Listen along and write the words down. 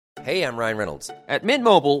Hey, I'm Ryan Reynolds. At Mint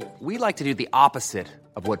Mobile, we like to do the opposite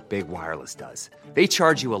of what Big Wireless does. They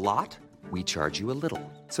charge you a lot, we charge you a little.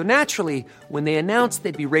 So naturally, when they announced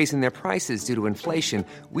they'd be raising their prices due to inflation,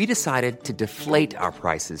 we decided to deflate our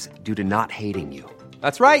prices due to not hating you.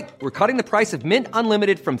 That's right. We're cutting the price of Mint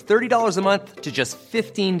Unlimited from $30 a month to just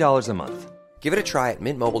 $15 a month. Give it a try at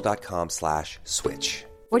mintmobile.com/switch.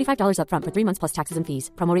 $45 up front for 3 months plus taxes and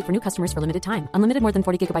fees. Promo rate for new customers for limited time. Unlimited more than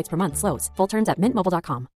 40 gigabytes per month. Slows full terms at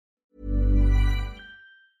mintmobile.com.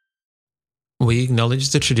 We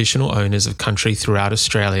acknowledge the traditional owners of country throughout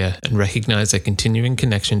Australia and recognise their continuing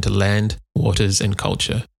connection to land, waters and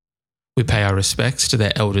culture. We pay our respects to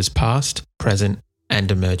their elders past, present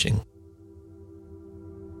and emerging.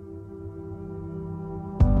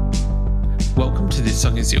 Welcome to This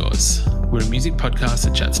Song Is Yours. We're a music podcast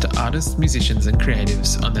that chats to artists, musicians and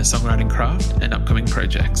creatives on their songwriting craft and upcoming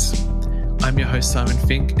projects. I'm your host Simon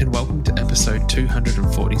Fink and welcome to episode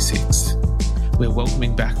 246. We're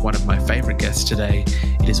welcoming back one of my favourite guests today.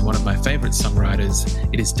 It is one of my favourite songwriters.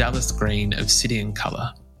 It is Dallas Green of City and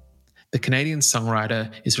Colour. The Canadian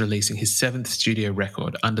songwriter is releasing his 7th studio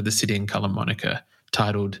record under the City and Colour moniker,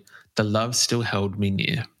 titled The Love Still Held Me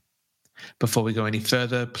Near. Before we go any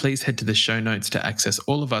further, please head to the show notes to access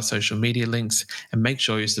all of our social media links and make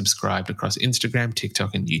sure you're subscribed across Instagram,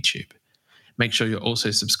 TikTok and YouTube. Make sure you're also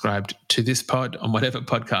subscribed to this pod on whatever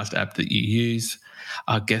podcast app that you use.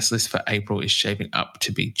 Our guest list for April is shaping up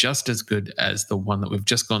to be just as good as the one that we've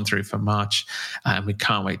just gone through for March, and we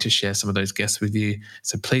can't wait to share some of those guests with you.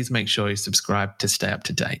 So please make sure you subscribe to stay up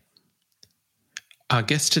to date. Our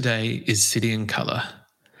guest today is City and Colour.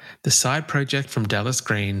 The side project from Dallas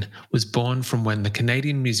Green was born from when the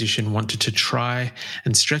Canadian musician wanted to try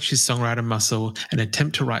and stretch his songwriter muscle and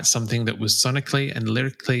attempt to write something that was sonically and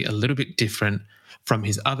lyrically a little bit different from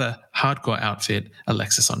his other hardcore outfit,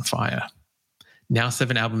 Alexisonfire. Now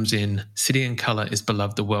 7 albums in, City and Colour is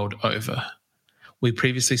beloved the world over. We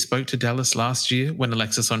previously spoke to Dallas last year when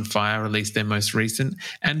Alexisonfire released their most recent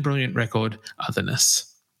and brilliant record,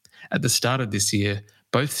 Otherness. At the start of this year,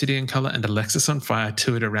 both City and Colour and Alexisonfire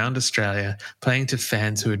toured around Australia, playing to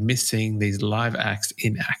fans who had missed seeing these live acts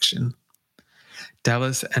in action.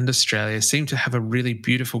 Dallas and Australia seem to have a really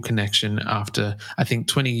beautiful connection after, I think,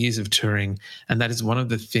 20 years of touring, and that is one of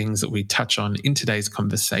the things that we touch on in today's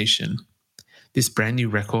conversation. This brand new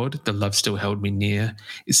record, The Love Still Held Me Near,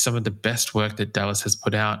 is some of the best work that Dallas has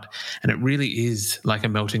put out, and it really is like a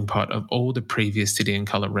melting pot of all the previous City and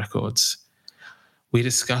Colour records. We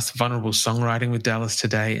discuss vulnerable songwriting with Dallas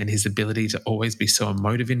today and his ability to always be so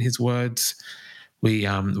emotive in his words. We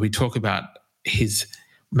talk about his,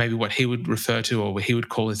 maybe what he would refer to or what he would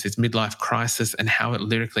call as his midlife crisis and how it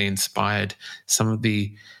lyrically inspired some of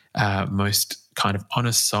the most kind of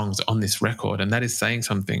honest songs on this record, and that is saying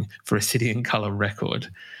something for a City and Colour record.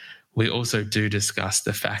 We also do discuss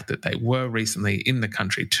the fact that they were recently in the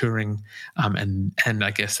country touring and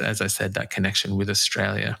I guess, as I said, that connection with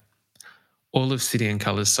Australia. All of City and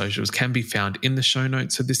Colour's socials can be found in the show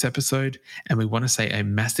notes of this episode, and we want to say a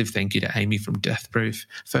massive thank you to Amy from Death Proof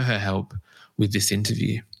for her help with this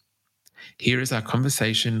interview. Here is our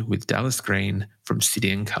conversation with Dallas Green from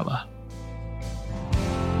City and Colour.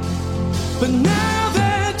 But now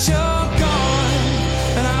that you're gone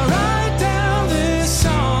and I write down this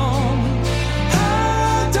song,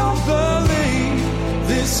 I don't believe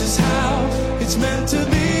this is how it's meant to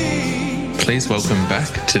be. Please welcome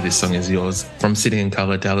back to This Song Is Yours from City and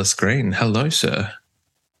Colour, Dallas Green. Hello, sir.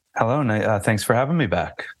 Hello, and thanks for having me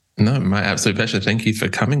back. No, my absolute pleasure. Thank you for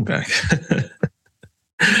coming back.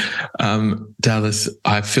 Dallas,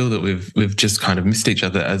 I feel that we've just kind of missed each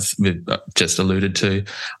other, as we've just alluded to.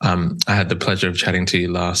 I had the pleasure of chatting to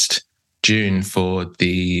you last June for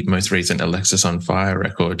the most recent Alexisonfire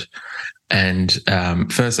record. And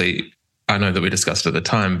firstly, I know that we discussed at the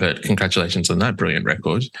time, but congratulations on that brilliant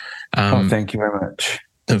record. Thank you very much.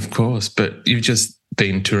 Of course, but you've just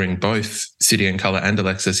been touring both City and Colour and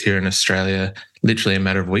Alexis here in Australia literally a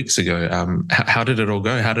matter of weeks ago. How did it all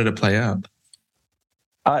go? How did it play out?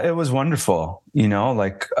 It was wonderful, been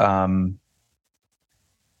a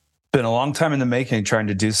long time in the making trying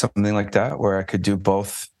to do something like that where I could do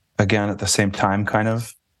both again at the same time, kind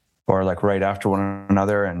of, or like right after one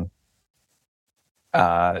another. And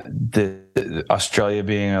the Australia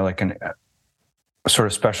being a sort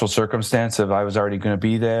of special circumstance of I was already going to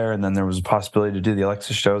be there, and then there was a possibility to do the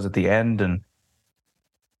Alexis shows at the end. And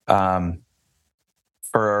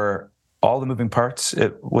for all the moving parts,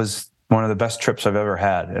 it was one of the best trips I've ever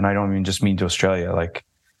had. And I don't even just mean to Australia. Like,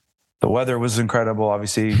 the weather was incredible.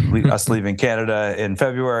 Obviously, us leaving Canada in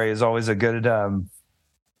February is always a good,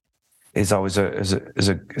 is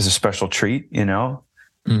a special treat,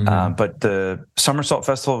 But the Somersault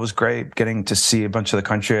Festival was great, getting to see a bunch of the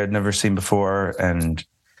country I'd never seen before and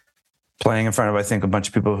playing in front of, I think, a bunch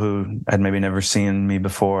of people who had maybe never seen me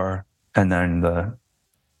before. And then the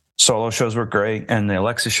solo shows were great and the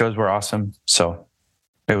Alexis shows were awesome. So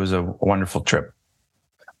it was a wonderful trip.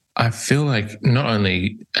 I feel like not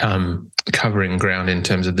only covering ground in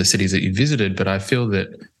terms of the cities that you visited, but I feel that,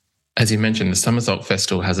 as you mentioned, the Somersault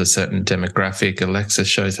Festival has a certain demographic. Alexis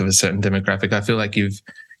shows have a certain demographic. I feel like you've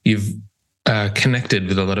connected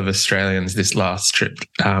with a lot of Australians this last trip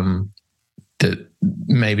that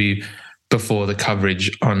maybe before the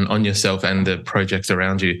coverage on yourself and the projects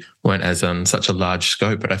around you weren't as on such a large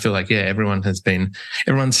scope. But I feel like,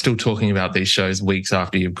 everyone's still talking about these shows weeks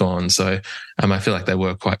after you've gone. So I feel like they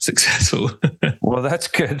were quite successful. Well, that's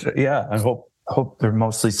good. Yeah. I hope they're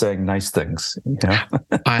mostly saying nice things.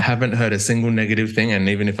 I haven't heard a single negative thing. And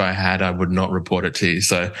even if I had, I would not report it to you.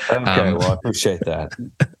 So, okay, well, I appreciate that.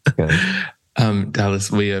 Okay. Dallas,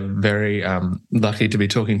 we are very lucky to be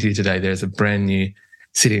talking to you today. There's a brand new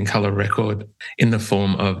City and Colour record in the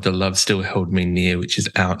form of The Love Still Held Me Near, which is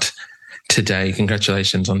out today.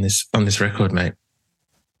 Congratulations on this record, mate.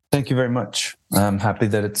 Thank you very much. I'm happy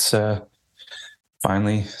that it's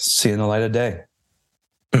finally seeing the light of day.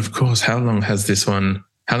 Of course. How long has this one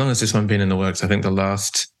been in the works? I think the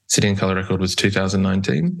last City and Colour record was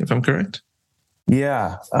 2019, if I'm correct.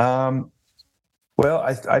 Yeah. Well,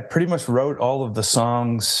 I pretty much wrote all of the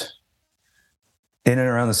songs in and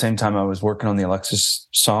around the same time I was working on the Alexis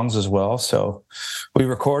songs as well. So we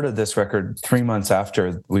recorded this record 3 months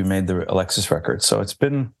after we made the Alexis record. So it's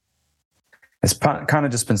kind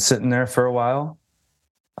of just been sitting there for a while.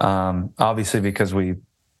 Obviously because we,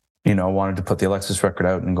 wanted to put the Alexis record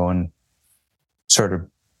out and go and sort of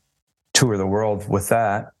tour the world with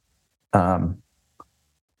that. But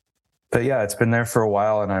yeah, it's been there for a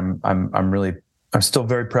while and I'm still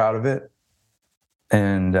very proud of it.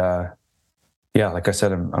 And, yeah, like I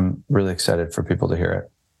said, I'm really excited for people to hear it.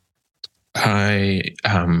 I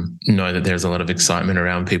know that there's a lot of excitement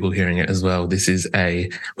around people hearing it as well. We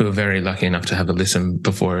were very lucky enough to have a listen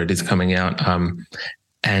before it is coming out.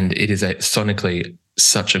 And it is sonically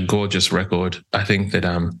such a gorgeous record. I think that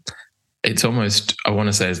it's almost, I want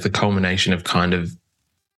to say, it's the culmination of kind of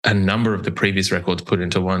a number of the previous records put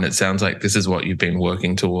into one. It sounds like this is what you've been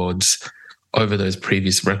working towards over those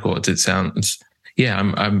previous records. It sounds... Yeah,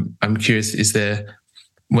 I'm curious, is there,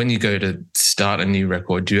 when you go to start a new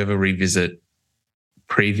record, do you ever revisit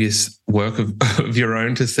previous work of your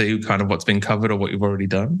own to see kind of what's been covered or what you've already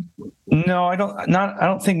done? No, I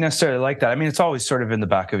don't think necessarily like that. I mean, it's always sort of in the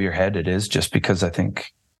back of your head. It is, just because I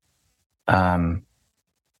think, how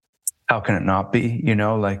can it not be,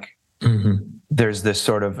 there's this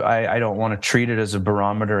sort of, I don't want to treat it as a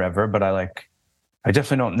barometer ever, but I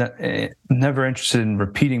definitely never interested in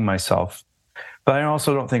repeating myself. But I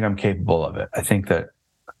also don't think I'm capable of it. I think that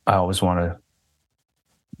I always want to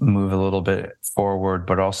move a little bit forward,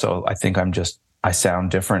 but also I think I sound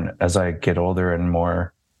different as I get older and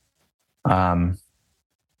more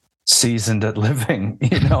seasoned at living,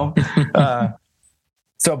 but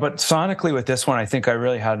sonically with this one, I think I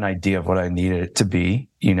really had an idea of what I needed it to be,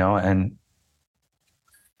 and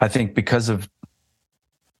I think because of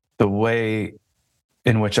the way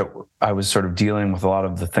in which I was sort of dealing with a lot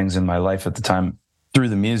of the things in my life at the time through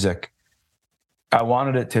the music, I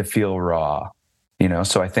wanted it to feel raw,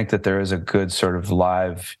 so I think that there is a good sort of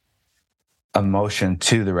live emotion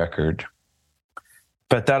to the record.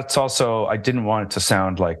 But that's also, I didn't want it to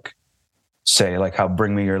sound like, say, like how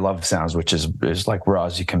Bring Me Your Love sounds, which is like raw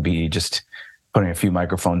as you can be, just putting a few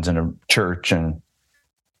microphones in a church and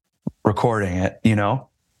recording it,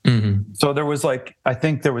 Mm-hmm. So there was I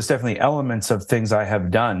think there was definitely elements of things I have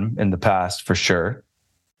done in the past for sure.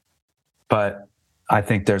 But I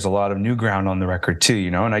think there's a lot of new ground on the record too,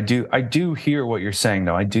 and I do hear what you're saying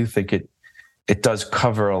though. I do think it does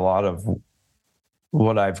cover a lot of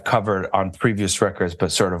what I've covered on previous records,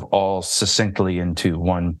 but sort of all succinctly into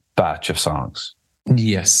one batch of songs.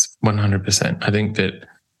 Yes, 100%. I think that,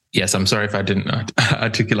 yes, I'm sorry if I didn't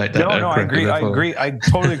articulate that. No, I agree. I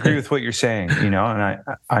totally agree with what you're saying, and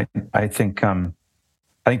I think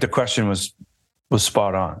the question was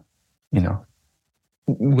spot on,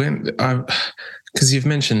 When, because you've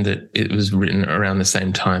mentioned that it was written around the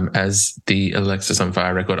same time as the Alexis on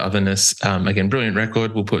Fire record, Otherness. Again, brilliant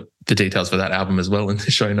record. We'll put the details for that album as well in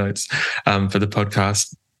the show notes for the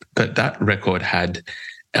podcast. But that record had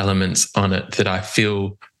elements on it that I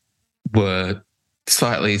feel were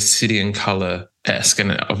slightly City and Colour-esque,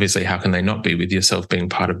 and obviously how can they not be with yourself being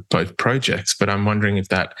part of both projects? But I'm wondering if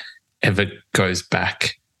that ever goes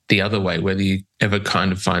back the other way, whether you ever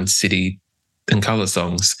kind of find City and Colour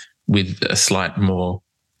songs with a slight more,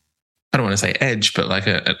 I don't want to say edge, but like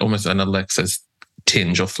almost an Alexis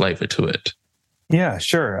tinge or flavor to it. Yeah,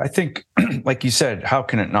 sure. I think, like you said, how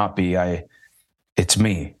can it not be? It's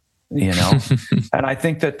me, you know? And I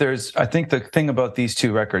think that I think the thing about these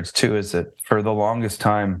two records too, is that for the longest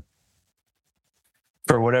time,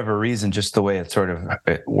 for whatever reason, just the way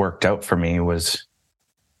it worked out for me was,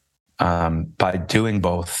 by doing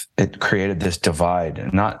both, it created this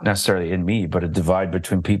divide, not necessarily in me, but a divide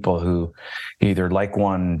between people who either like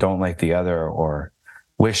one, don't like the other, or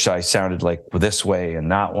wish I sounded like this way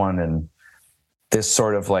and that one. And this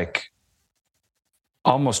sort of like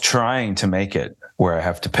almost trying to make it where I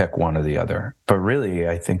have to pick one or the other. But really,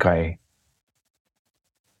 I think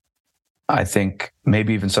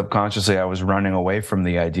maybe even subconsciously I was running away from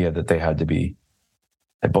the idea that they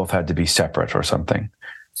both had to be separate or something.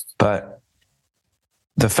 But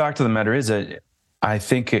the fact of the matter is that I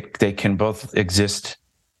think they can both exist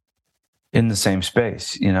in the same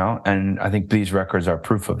space, you know? And I think these records are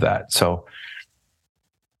proof of that. So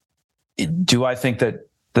do I think that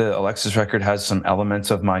the Alexis record has some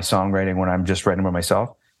elements of my songwriting when I'm just writing by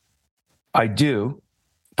myself? I do,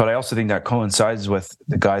 but I also think that coincides with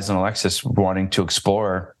the guys in Alexis wanting to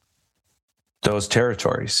explore those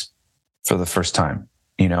territories for the first time,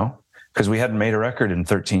 you know? Because we hadn't made a record in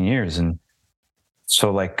 13 years. And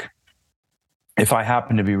so, like, if I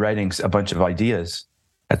happen to be writing a bunch of ideas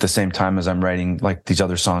at the same time as I'm writing, like, these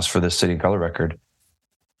other songs for this City and Colour record,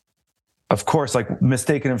 of course, like,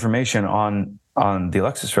 Mistaken Information on the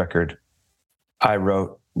Alexis record, that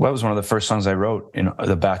was one of the first songs I wrote in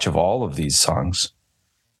the batch of all of these songs.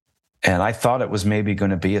 And I thought it was maybe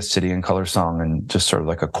going to be a City and Colour song and just sort of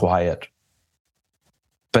like a quiet.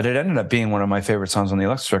 But it ended up being one of my favorite songs on the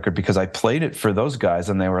Alexis record because I played it for those guys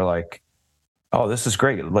and they were like, "Oh, this is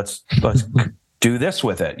great. Let's do this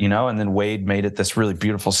with it," you know? And then Wade made it this really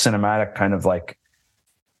beautiful cinematic kind of like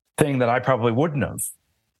thing that I probably wouldn't have,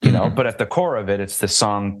 you know? But at the core of it, it's this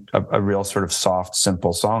song, a real sort of soft,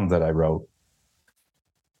 simple song that I wrote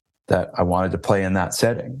that I wanted to play in that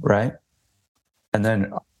setting, right? And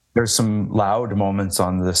then there's some loud moments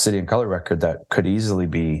on the City and Colour record that could easily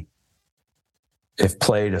be, if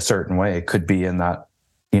played a certain way, could be in that,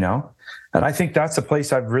 you know? And I think that's a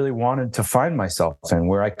place I've really wanted to find myself in,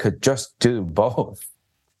 where I could just do both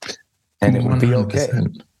and it would be okay,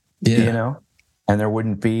 you know? And there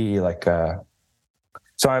wouldn't be like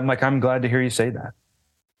so I'm glad to hear you say that,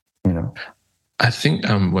 you know? I think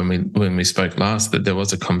when we spoke last, that there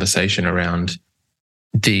was a conversation around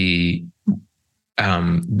the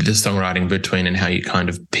songwriting between and how you kind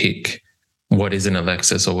of pick what is an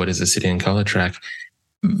Alexis or what is a City and Colour track.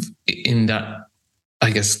 In that,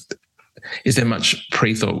 I guess, is there much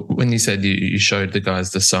pre-thought when you said you showed the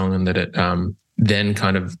guys the song and that it then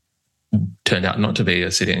kind of turned out not to be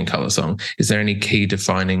a City and Colour song? Is there any key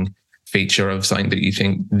defining feature of something that you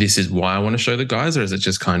think this is why I want to show the guys, or is it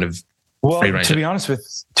just kind of free range? To be honest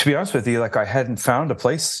with you, like, I hadn't found a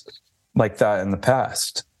place like that in the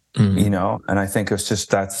past, you know, and I think it's just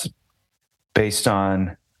that's based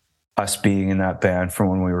on us being in that band from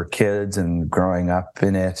when we were kids and growing up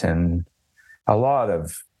in it, and a lot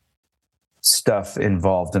of stuff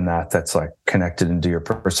involved in that's like connected into your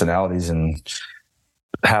personalities and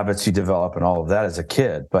habits you develop and all of that as a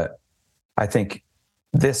kid. But I think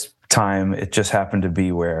this time it just happened to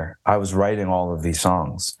be where I was writing all of these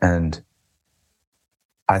songs, and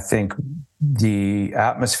I think the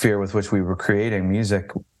atmosphere with which we were creating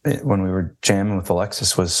music when we were jamming with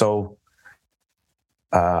Alexis was so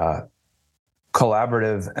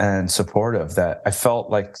collaborative and supportive that I felt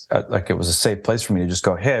like it was a safe place for me to just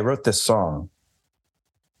go, "Hey, I wrote this song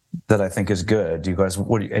that I think is good. You guys,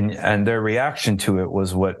 and their reaction to it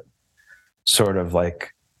was what sort of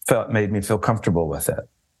like made me feel comfortable with it,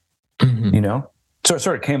 you know? So it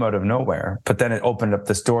sort of came out of nowhere, but then it opened up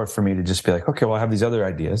this door for me to just be like, okay, well, I have these other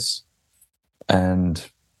ideas, and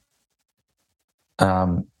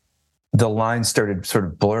the lines started sort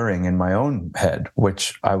of blurring in my own head,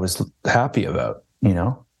 which I was happy about, you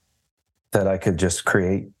know, that I could just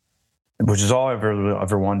create, which is all I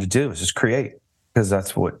ever wanted to do, is just create, because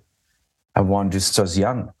that's what I wanted to do since I was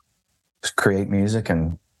young, just create music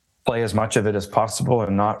and play as much of it as possible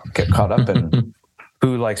and not get caught up in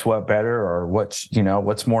who likes what better or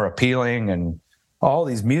what's more appealing and all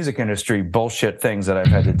these music industry bullshit things that I've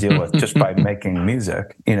had to deal with just by making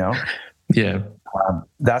music, you know? Yeah.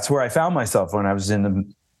 That's where I found myself when I was in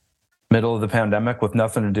the middle of the pandemic with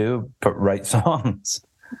nothing to do but write songs.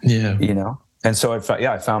 Yeah. You know? And so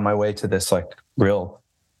I found my way to this like real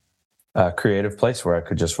creative place where I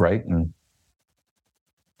could just write. And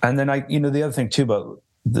then the other thing too about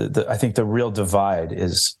I think the real divide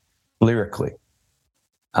is lyrically.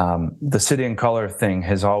 The City and Color thing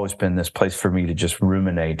has always been this place for me to just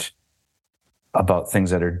ruminate about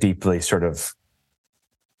things that are deeply sort of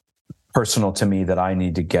personal to me that I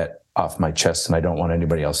need to get off my chest, and I don't want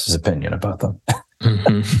anybody else's opinion about them.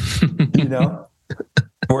 You know?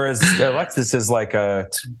 Whereas Alexis is like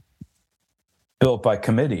built by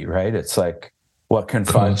committee, right? It's like, what can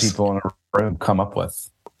 5 people in a room come up with?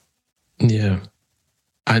 Yeah.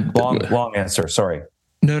 Long answer, sorry.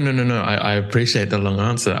 No. I appreciate the long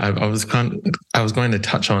answer. I was going to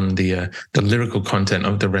touch on the lyrical content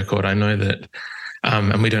of the record. I know that,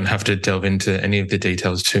 and we don't have to delve into any of the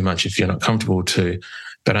details too much if you're not comfortable to,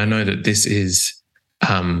 but I know that this is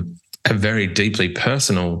a very deeply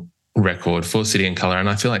personal record for City and Color, and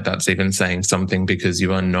I feel like that's even saying something because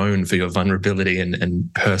you are known for your vulnerability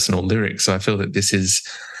and personal lyrics. So I feel that this is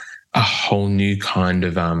a whole new kind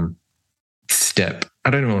of step. I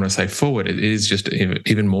don't even want to say forward. It is just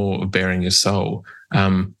even more bearing your soul.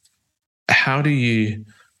 How do you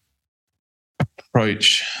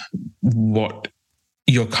approach what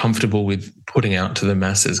you're comfortable with putting out to the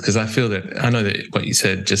masses? Because I know that what you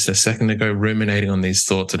said just a second ago, ruminating on these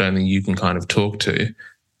thoughts that only you can kind of talk to.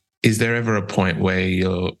 Is there ever a point where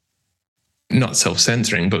you're not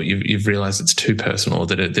self-censoring, but you've realized it's too personal,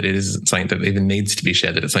 that it isn't something that even needs to be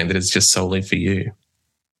shared, that it's something that is just solely for you?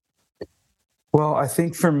 Well, I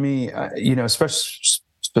think for me, especially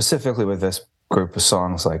specifically with this group of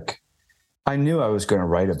songs, like I knew I was going to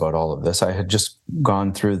write about all of this. I had just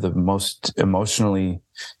gone through the most emotionally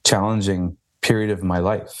challenging period of my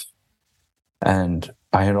life. And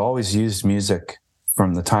I had always used music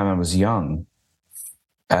from the time I was young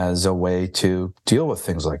as a way to deal with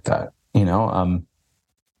things like that.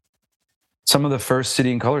 Some of the first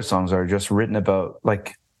City and Color songs are just written about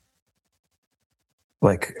like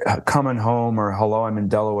Coming Home or Hello, I'm in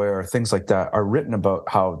Delaware or things like that are written about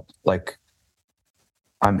how like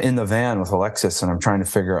I'm in the van with Alexis and I'm trying to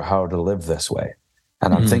figure out how to live this way.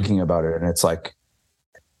 And I'm thinking about it. And it's like,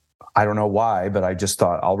 I don't know why, but I just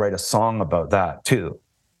thought I'll write a song about that too.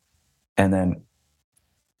 And then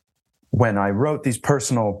when I wrote these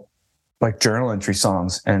personal like journal entry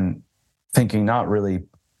songs and thinking not really,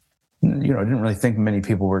 didn't really think many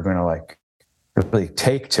people were going to like really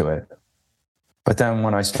take to it. But then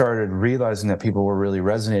when I started realizing that people were really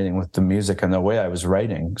resonating with the music and the way I was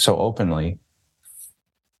writing so openly,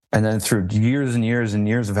 and then through years and years and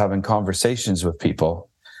years of having conversations with people,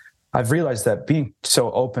 I've realized that being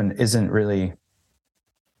so open it's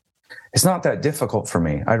not that difficult for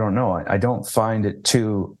me. I don't know. I don't find it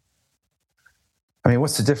too,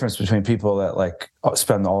 what's the difference between people that like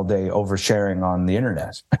spend all day oversharing on the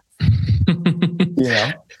internet?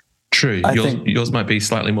 True. Yours might be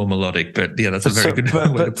slightly more melodic, but yeah, that's a very good way to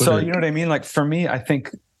put it. So you know what I mean? Like for me, I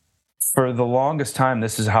think for the longest time,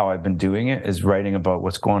 this is how I've been doing it, is writing about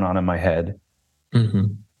what's going on in my head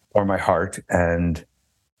or my heart, and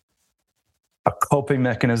a coping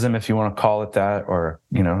mechanism, if you want to call it that, or,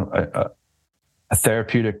 a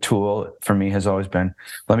therapeutic tool for me has always been,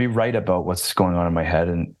 let me write about what's going on in my head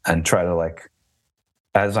and try to like,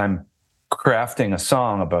 as I'm crafting a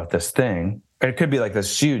song about this thing, it could be like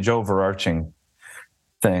this huge overarching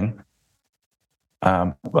thing.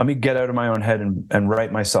 Let me get out of my own head and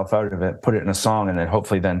write myself out of it, put it in a song, and then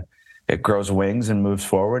hopefully then it grows wings and moves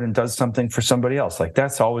forward and does something for somebody else. Like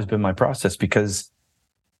that's always been my process because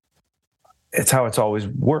it's how it's always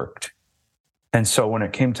worked. And so when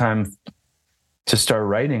it came time to start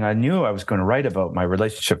writing, I knew I was going to write about my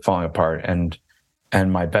relationship falling apart and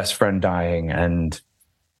my best friend dying and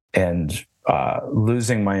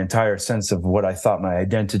losing my entire sense of what I thought my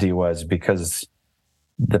identity was because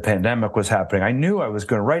the pandemic was happening. I knew I was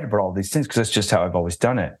going to write about all these things because that's just how I've always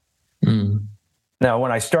done it. Now,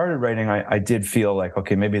 when I started writing, I did feel like,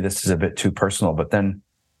 okay, maybe this is a bit too personal, but then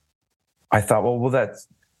I thought, well,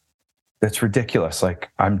 that's ridiculous. Like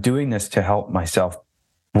I'm doing this to help myself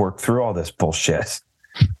work through all this bullshit,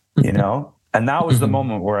 And that was the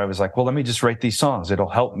moment where I was like, well, let me just write these songs. It'll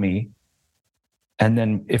help me. And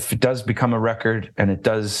then if it does become a record and it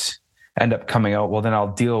does end up coming out, well, then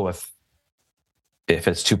I'll deal with if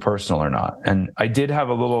it's too personal or not. And I did have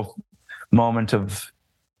a little moment of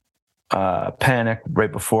panic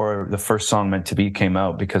right before the first song, Meant to Be, came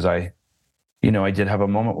out, because I did have a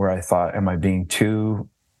moment where I thought, am I being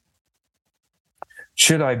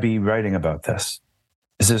should I be writing about this?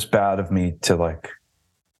 Is this bad of me to like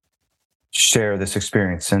share this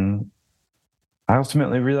experience? And I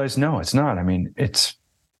ultimately realized, no, it's not. I'm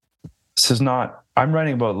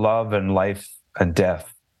writing about love and life and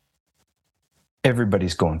death.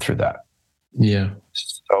 Everybody's going through that. Yeah.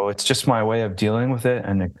 So it's just my way of dealing with it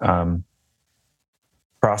and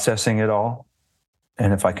processing it all.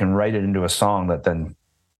 And if I can write it into a song that then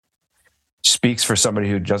speaks for somebody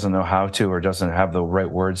who doesn't know how to or doesn't have the right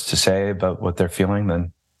words to say about what they're feeling,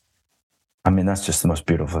 then, I mean, that's just the most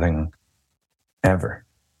beautiful thing ever.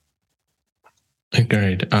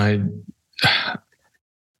 Agreed. I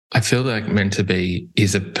feel like Meant to Be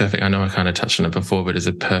is a perfect, I know I kind of touched on it before, but is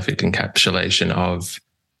a perfect encapsulation of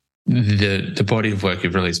the body of work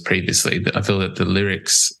you've released previously. I feel that the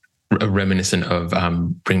lyrics are reminiscent of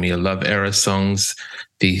Bring Me a Love era songs.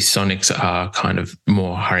 The sonics are kind of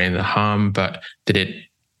more Hurry in the Harm, but that it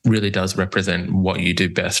really does represent what you do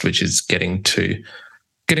best, which is getting to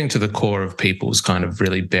the core of people's kind of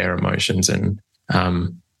really bare emotions and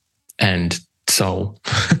soul.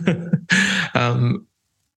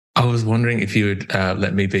 I was wondering if you would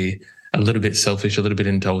let me be a little bit selfish, a little bit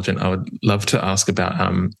indulgent. I would love to ask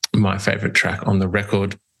about my favorite track on the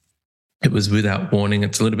record. It was Without Warning.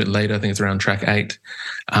 It's a little bit later. I think it's around track 8.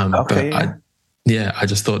 Okay. But I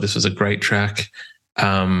just thought this was a great track.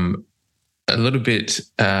 A little bit,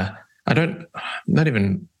 not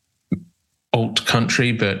even alt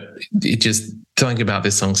country, but it just, something about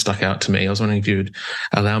this song stuck out to me. I was wondering if you would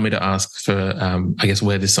allow me to ask for, I guess,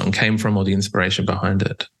 where this song came from or the inspiration behind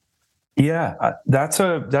it. Yeah, that's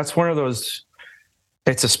one of those,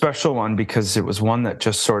 it's a special one because it was one that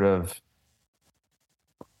just sort of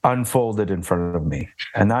unfolded in front of me.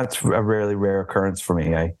 And that's a really rare occurrence for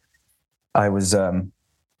me. I was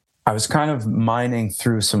kind of mining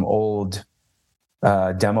through some old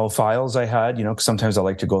demo files I had, because sometimes I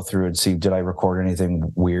like to go through and see, did I record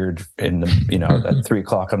anything weird in the, at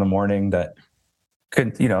 3:00 in the morning that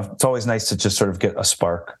could, it's always nice to just sort of get a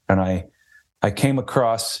spark. And I came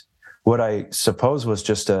across what I suppose was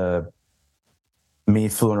just me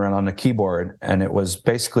fooling around on the keyboard. And it was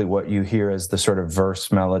basically what you hear as the sort of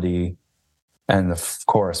verse melody and the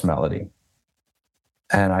chorus melody.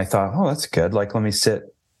 And I thought, oh, that's good. Like, let me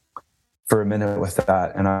sit for a minute with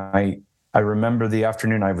that. And I remember the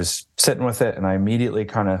afternoon I was sitting with it and I immediately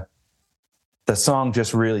the song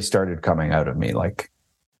just really started coming out of me.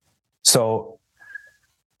 So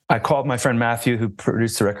I called my friend Matthew, who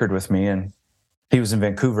produced the record with me, and he was in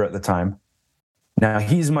Vancouver at the time. Now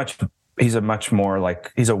he's a much more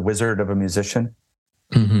he's a wizard of a musician.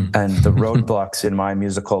 Mm-hmm. And the roadblocks in my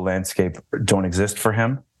musical landscape don't exist for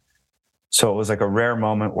him. So it was like a rare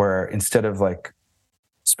moment where instead of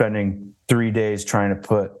spending 3 days trying to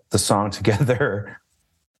put the song together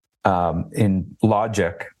in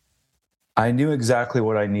Logic, I knew exactly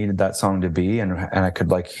what I needed that song to be, and I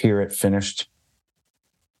could hear it finished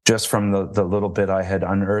just from the little bit I had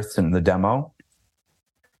unearthed in the demo.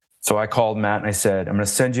 So I called Matt and I said, I'm going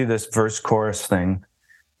to send you this verse chorus thing.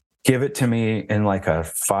 Give it to me in a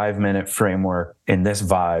 5-minute framework in this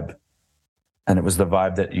vibe. And it was the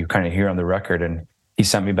vibe that you kind of hear on the record. And he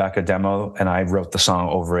sent me back a demo and I wrote the song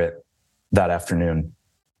over it that afternoon.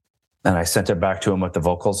 And I sent it back to him with the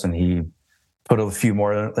vocals and he put a few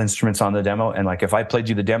more instruments on the demo. And if I played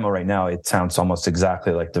you the demo right now, it sounds almost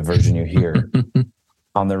exactly like the version you hear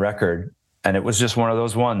on the record. And it was just one of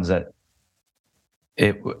those ones that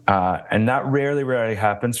and that rarely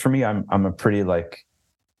happens for me. I'm a pretty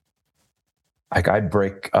I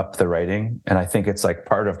break up the writing, and I think it's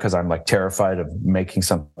part of because I'm terrified of making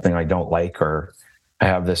something I don't like, or I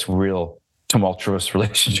have this real tumultuous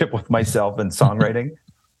relationship with myself and songwriting.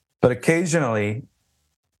 But occasionally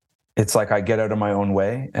it's I get out of my own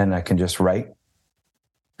way and I can just write.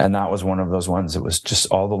 And that was one of those ones. It was just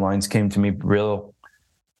all the lines came to me real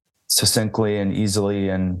succinctly and easily.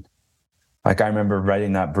 And I remember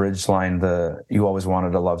writing that bridge line, you always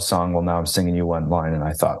wanted a love song. Well, now I'm singing you one line. And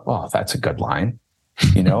I thought, well, that's a good line,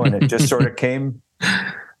 and it just sort of came.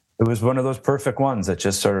 It was one of those perfect ones that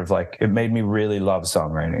just sort of it made me really love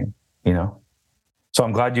songwriting, So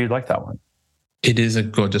I'm glad you like that one. It is a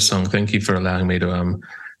gorgeous song. Thank you for allowing me to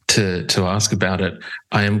ask about it.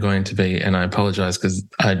 I am going to be, and I apologize because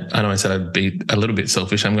I know I said I'd be a little bit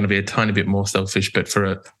selfish. I'm going to be a tiny bit more selfish, but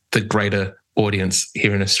for the greater audience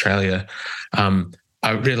here in Australia,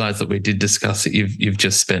 I realised that we did discuss that you've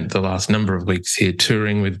just spent the last number of weeks here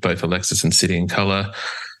touring with both Alexis and City and Colour.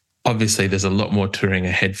 Obviously, there's a lot more touring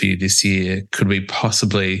ahead for you this year. Could we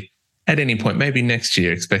possibly, at any point, maybe next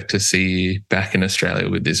year, expect to see you back in Australia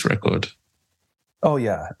with this record? Oh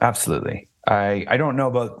yeah, absolutely. I don't know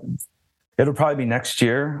about, it'll probably be next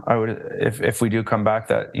year. I would, if we do come back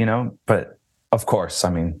that, but of course,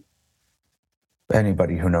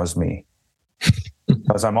 anybody who knows me,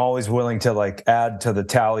 because I'm always willing to add to the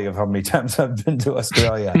tally of how many times I've been to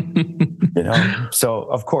Australia, So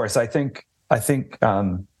of course, I think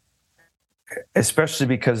especially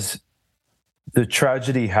because the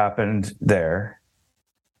tragedy happened there.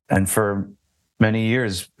 And for many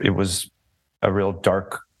years, it was a real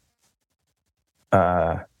dark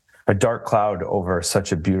cloud over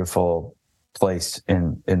such a beautiful place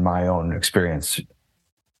in my own experience.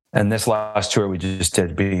 And this last tour we just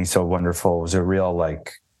did, being so wonderful, was a real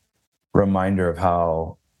like reminder of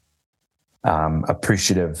how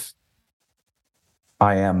appreciative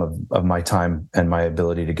I am of my time and my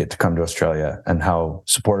ability to get to come to Australia, and how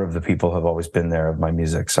supportive the people have always been there of my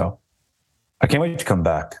music. So I can't wait to come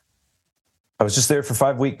back. I was just there for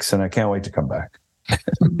 5 weeks and I can't wait to come back.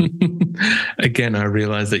 Again, I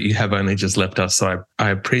realize that you have only just left us, so I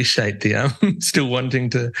appreciate the still wanting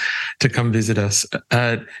to come visit us.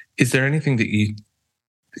 Is there anything that you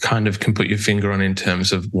kind of can put your finger on in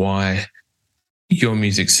terms of why your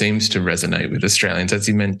music seems to resonate with Australians? As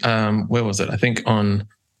you mentioned, where was it? I think on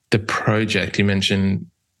the project you mentioned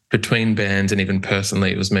between bands and even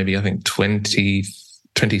personally, it was maybe, I think,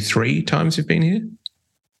 23 times you've been here?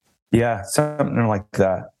 Yeah, something like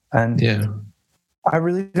that. And yeah, I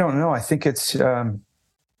really don't know. I think it's, I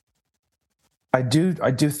do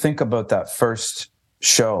think about that first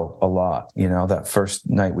show a lot, you know, that first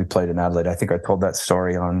night we played in Adelaide. I think I told that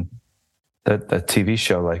story on the TV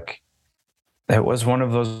show. Like, it was one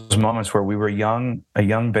of those moments where we were a young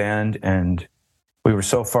band, and we were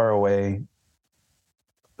so far away,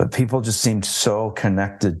 but people just seemed so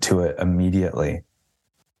connected to it immediately.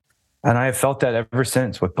 And I have felt that ever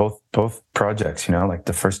since with both projects, you know, like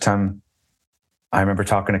the first time I remember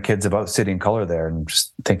talking to kids about City and Colour there and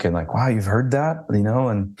just thinking like, wow, you've heard that, you know,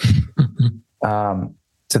 and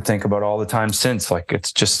to think about all the time since, like,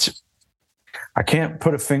 it's just, I can't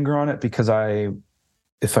put a finger on it, because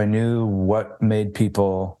if I knew what made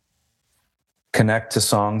people connect to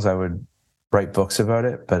songs, I would write books about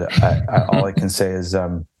it. But all I can say is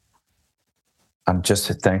I'm just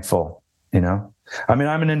thankful, you know. I mean,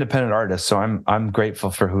 I'm an independent artist, so I'm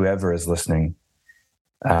grateful for whoever is listening,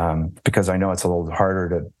 because I know it's a little harder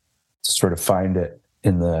to sort of find it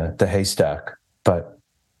in the haystack. But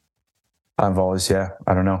I've always, I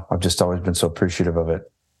don't know, I've just always been so appreciative of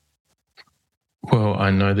it. Well, I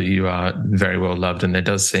know that you are very well loved, and there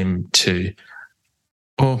does seem to,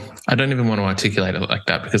 well, I don't even want to articulate it like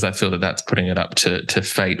that, because I feel that that's putting it up to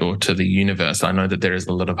fate or to the universe. I know that there is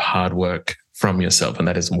a lot of hard work from yourself, and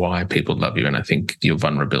that is why people love you. And I think your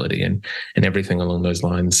vulnerability and everything along those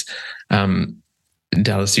lines.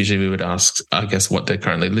 Dallas, usually we would ask, I guess, what they're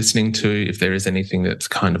currently listening to, if there is anything that's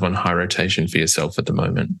kind of on high rotation for yourself at the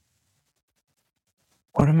moment.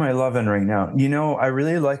 What am I loving right now? You know, I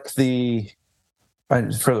really like for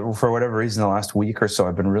whatever reason, the last week or so,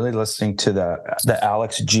 I've been really listening to the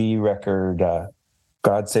Alex G record,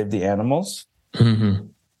 God Save the Animals. Mm-hmm.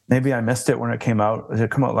 Maybe I missed it when it came out.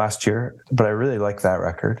 It came out last year, but I really like that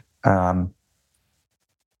record.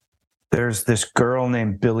 There's this girl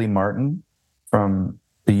named Billy Martin from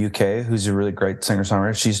the UK who's a really great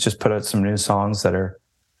singer-songwriter. She's just put out some new songs that are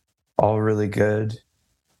all really good.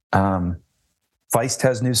 Feist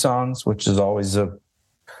has new songs, which is always a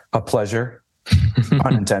pleasure,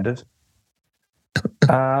 unintended.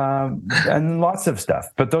 And lots of stuff.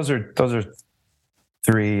 But those are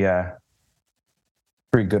three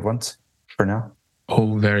good ones for now.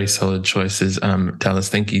 All very solid choices. Dallas,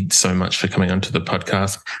 thank you so much for coming onto the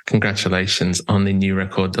podcast. Congratulations on the new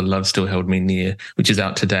record, The Love Still Held Me Near, which is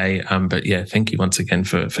out today. But yeah, thank you once again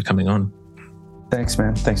for coming on. Thanks,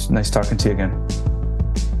 man. Thanks. Nice talking to you again.